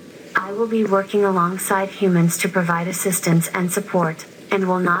 Thank you. I will be working alongside humans to provide assistance and support, and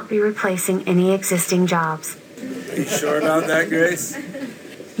will not be replacing any existing jobs. Are you sure about that, Grace?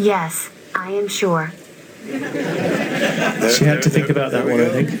 Yes, I am sure. She had to think about that one, I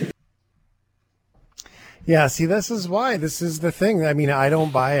think. Yeah, see, this is why. This is the thing. I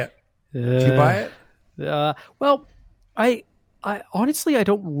don't buy it. Do you buy it? Well, I honestly, I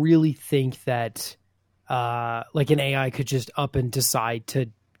don't really think that like an AI could just up and decide to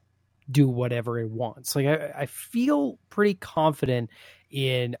do whatever it wants. Like I feel pretty confident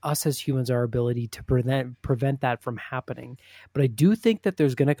in us as humans, our ability to prevent that from happening. But I do think that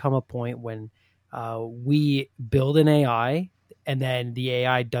there's going to come a point when we build an AI and then the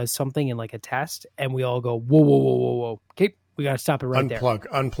AI does something in like a test and we all go, whoa. Okay, we got to stop it right there.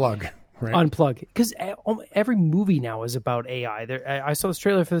 Unplug. Right? Unplug. Because every movie now is about AI. I saw this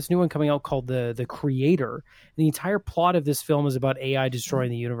trailer for this new one coming out called The Creator. And the entire plot of this film is about AI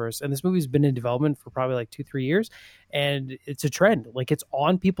destroying the universe. And this movie's been in development for probably like 2-3 years. And it's a trend. Like, it's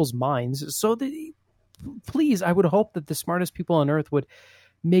on people's minds. So please, I would hope that the smartest people on Earth would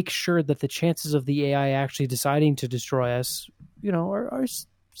make sure that the chances of the AI actually deciding to destroy us, are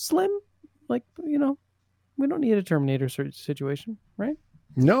slim. Like, we don't need a Terminator situation, right?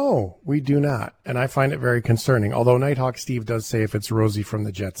 No, we do not. And I find it very concerning. Although Nighthawk Steve does say if it's Rosie from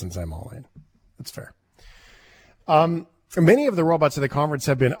the Jetsons, I'm all in. That's fair. Many of the robots at the conference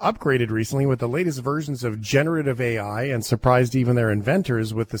have been upgraded recently with the latest versions of generative AI and surprised even their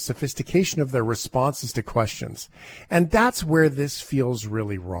inventors with the sophistication of their responses to questions. And that's where this feels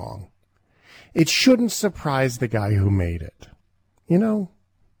really wrong. It shouldn't surprise the guy who made it.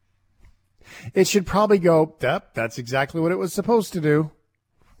 It should probably go, yep, that's exactly what it was supposed to do.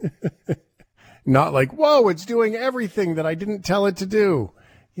 Not like, whoa, it's doing everything that I didn't tell it to do.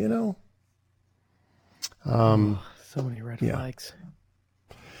 So many red flags.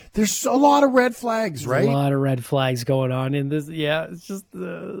 There's a lot of red flags, right? A lot of red flags going on in this. Yeah, it's just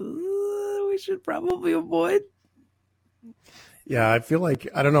we should probably avoid. Yeah, I feel like,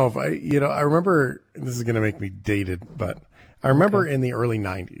 I don't know if I remember, this is going to make me dated, but I remember in the early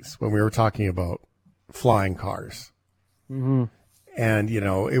 90s when we were talking about flying cars. Mm-hmm. And,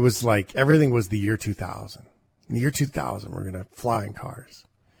 it was like everything was the year 2000. In the year 2000, we're going to fly in cars.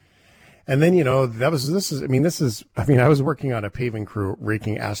 And then, I was working on a paving crew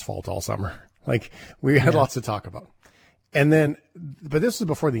raking asphalt all summer. Like, we had lots to talk about. And then, but this was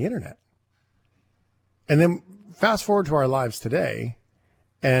before the internet. And then fast forward to our lives today,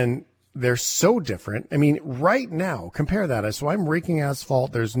 and they're so different. I mean, right now, compare that. So I'm raking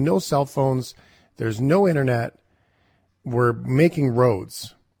asphalt. There's no cell phones. There's no internet. We're making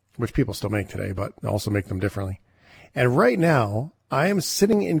roads, which people still make today, but also make them differently. And right now, I am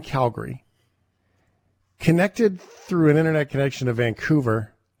sitting in Calgary, connected through an internet connection to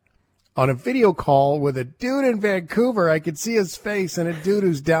Vancouver, on a video call with a dude in Vancouver. I could see his face, and a dude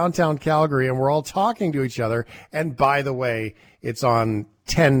who's downtown Calgary, and we're all talking to each other. And by the way, it's on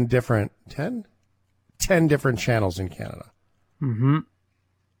 10 different channels in Canada. Mm-hmm.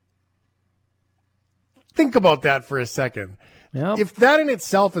 Think about that for a second. Yep. If that in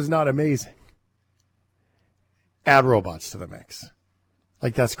itself is not amazing, add robots to the mix.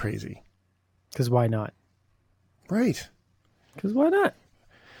 Like, that's crazy. Because why not? Right. Because why not?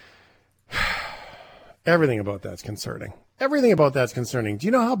 Everything about that's concerning. Everything about that's concerning. Do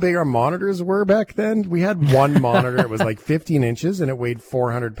you know how big our monitors were back then? We had one monitor. It was like 15 inches, and it weighed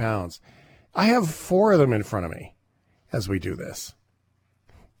 400 pounds. I have 4 of them in front of me as we do this.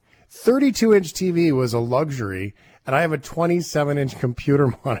 32-inch TV was a luxury, and I have a 27-inch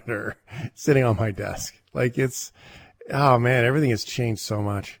computer monitor sitting on my desk. Like, oh man, everything has changed so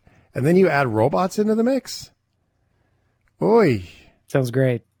much. And then you add robots into the mix. Oy. Sounds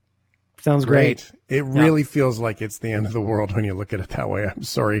great. Sounds great. It really feels like it's the end of the world when you look at it that way. I'm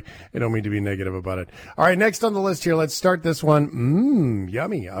sorry. I don't mean to be negative about it. All right, next on the list here, let's start this one.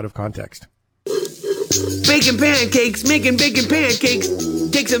 Yummy, out of context. Baking pancakes, making bacon pancakes.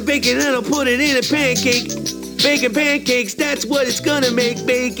 Take some bacon and I'll put it in a pancake. Bacon pancakes, that's what it's gonna make.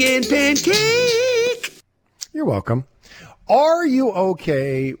 Bacon pancake. You're welcome. Are you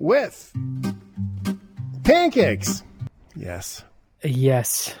okay with pancakes? Yes.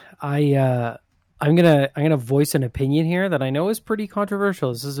 Yes. I'm gonna voice an opinion here that I know is pretty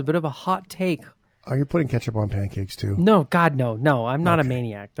controversial. This is a bit of a hot take. Are you putting ketchup on pancakes too? No, God, no. I'm not a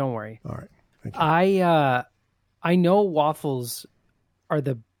maniac. Don't worry. All right. Thank you. I know waffles are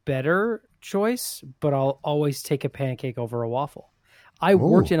the better choice, but I'll always take a pancake over a waffle. I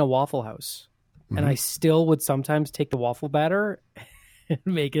worked in a Waffle House, and I still would sometimes take the waffle batter and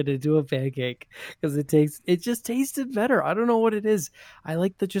make it into a pancake because it just tasted better. I don't know what it is. I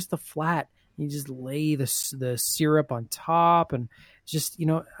like the flat. You just lay the syrup on top, and just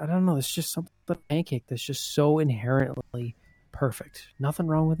I don't know. It's just something about a pancake that's just so inherently perfect. Nothing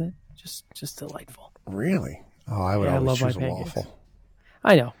wrong with it. Just delightful. Really? Oh, I would always choose a waffle.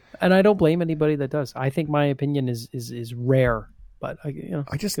 I know, and I don't blame anybody that does. I think my opinion is rare, but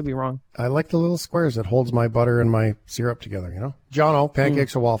I just could be wrong. I like the little squares that holds my butter and my syrup together. Jono,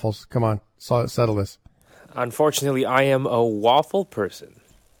 pancakes or waffles? Come on, settle this. Unfortunately, I am a waffle person.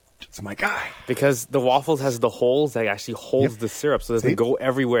 That's my guy. Because the waffles has the holes that actually holds the syrup, so it doesn't go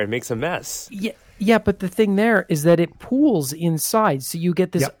everywhere and makes a mess. Yeah, but the thing there is that it pools inside, so you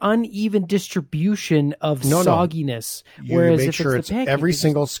get this uneven distribution of sogginess. You make sure it's every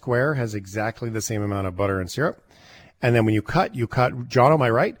single square has exactly the same amount of butter and syrup. And then when you cut, John, am I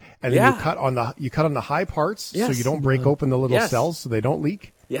right? And then you cut on the high parts, so you don't break open the little cells, so they don't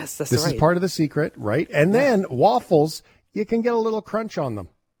leak. Yes, that's This is part of the secret, right? And then waffles, you can get a little crunch on them.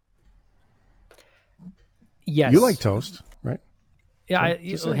 Yes, you like toast, right? Yeah,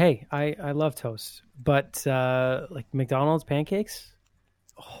 I love toast, but like McDonald's pancakes.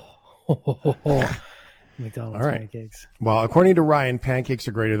 McDonald's pancakes. Well, according to Ryan, pancakes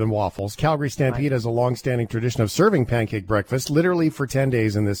are greater than waffles. Calgary Stampede has a long-standing tradition of serving pancake breakfast, literally for 10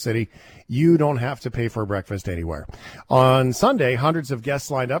 days in this city. You don't have to pay for a breakfast anywhere. On Sunday, hundreds of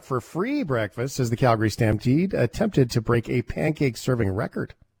guests lined up for free breakfast as the Calgary Stampede attempted to break a pancake serving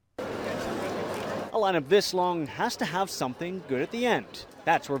record. A lineup this long has to have something good at the end.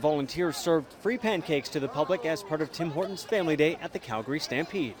 That's where volunteers served free pancakes to the public as part of Tim Hortons Family Day at the Calgary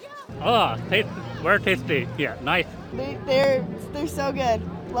Stampede. Oh, very tasty. Yeah, nice. They're so good.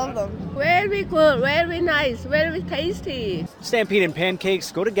 Love them. Very good, very nice, very tasty. Stampede and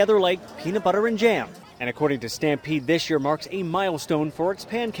pancakes go together like peanut butter and jam. And according to Stampede, this year marks a milestone for its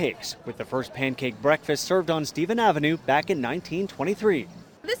pancakes, with the first pancake breakfast served on Stephen Avenue back in 1923.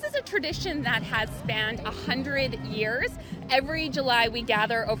 This is a tradition that has spanned 100 years. Every July we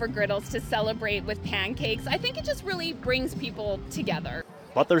gather over griddles to celebrate with pancakes. I think it just really brings people together.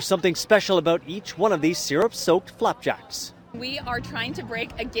 But there's something special about each one of these syrup-soaked flapjacks. We are trying to break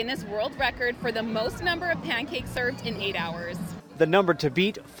a Guinness World Record for the most number of pancakes served in 8 hours. The number to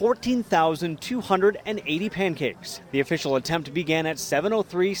beat, 14,280 pancakes. The official attempt began at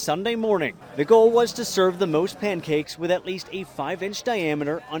 7:03 Sunday morning. The goal was to serve the most pancakes with at least a 5-inch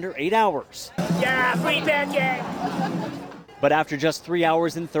diameter under 8 hours. Yeah, free pancake! But after just 3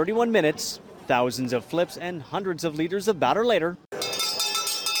 hours and 31 minutes, thousands of flips and hundreds of liters of batter later,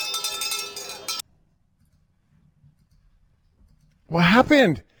 What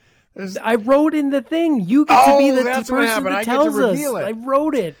happened? I wrote in the thing. You get to be the that's what person happened. that I tells get to us. reveal it. I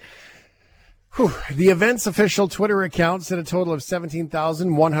wrote it. Whew. The event's official Twitter account said a total of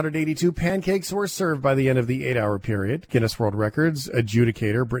 17,182 pancakes were served by the end of the 8-hour period. Guinness World Records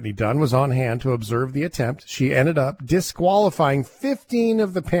adjudicator Brittany Dunn was on hand to observe the attempt. She ended up disqualifying 15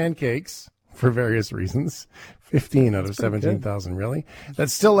 of the pancakes for various reasons. 15 out of 17,000, really?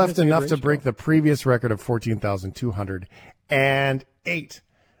 That still left enough to break the previous record of 14,208.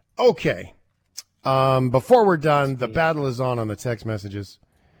 Okay. Before we're done, the battle is on the text messages.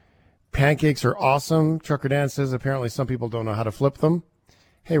 Pancakes are awesome. Trucker Dan says apparently some people don't know how to flip them.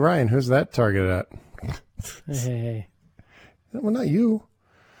 Hey, Ryan, who's that targeted at? Hey. Well, not you.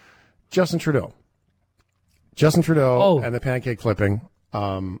 Justin Trudeau. Justin Trudeau and the pancake flipping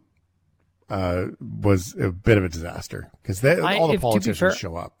was a bit of a disaster because all the politicians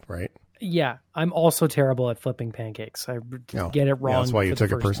show up, right? Yeah, I'm also terrible at flipping pancakes. I get it wrong. Yeah, that's why you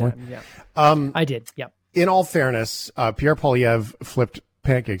took it personally. Yeah. I did. Yeah. In all fairness, Pierre Poilievre flipped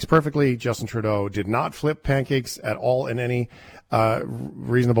pancakes perfectly. Justin Trudeau did not flip pancakes at all in any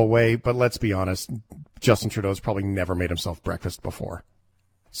reasonable way. But let's be honest, Justin Trudeau's probably never made himself breakfast before.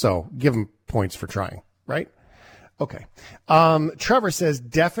 So give him points for trying, right? Okay. Trevor says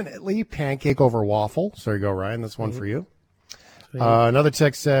definitely pancake over waffle. So there you go, Ryan. That's one for you. Another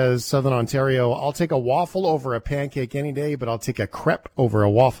text says, Southern Ontario, I'll take a waffle over a pancake any day, but I'll take a crepe over a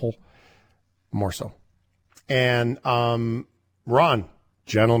waffle more so. And Ron,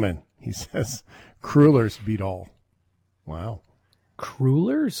 gentlemen, he says, crullers beat all. Wow.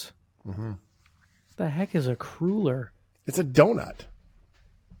 Crullers? Mm-hmm. What the heck is a cruller? It's a donut.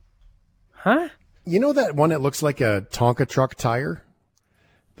 Huh? You know that one that looks like a Tonka truck tire?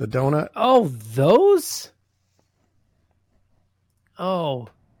 The donut? Oh, those? Oh,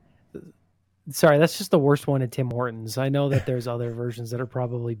 sorry. That's just the worst one at Tim Hortons. I know that there's other versions that are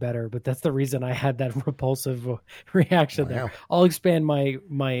probably better, but that's the reason I had that repulsive reaction there. Yeah. I'll expand my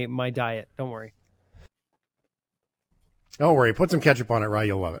diet. Don't worry. Don't worry. Put some ketchup on it, Ryan.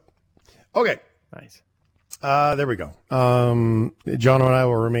 You'll love it. Okay. Nice. There we go. John and I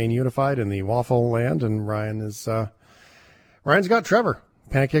will remain unified in the waffle land, and Ryan's got Trevor.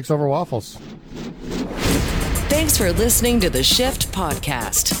 Pancakes over waffles. Thanks for listening to the Shift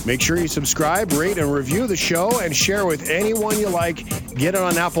Podcast. Make sure you subscribe, rate, and review the show and share with anyone you like. Get it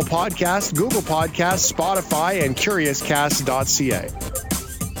on Apple Podcasts, Google Podcasts, Spotify, and CuriousCast.ca.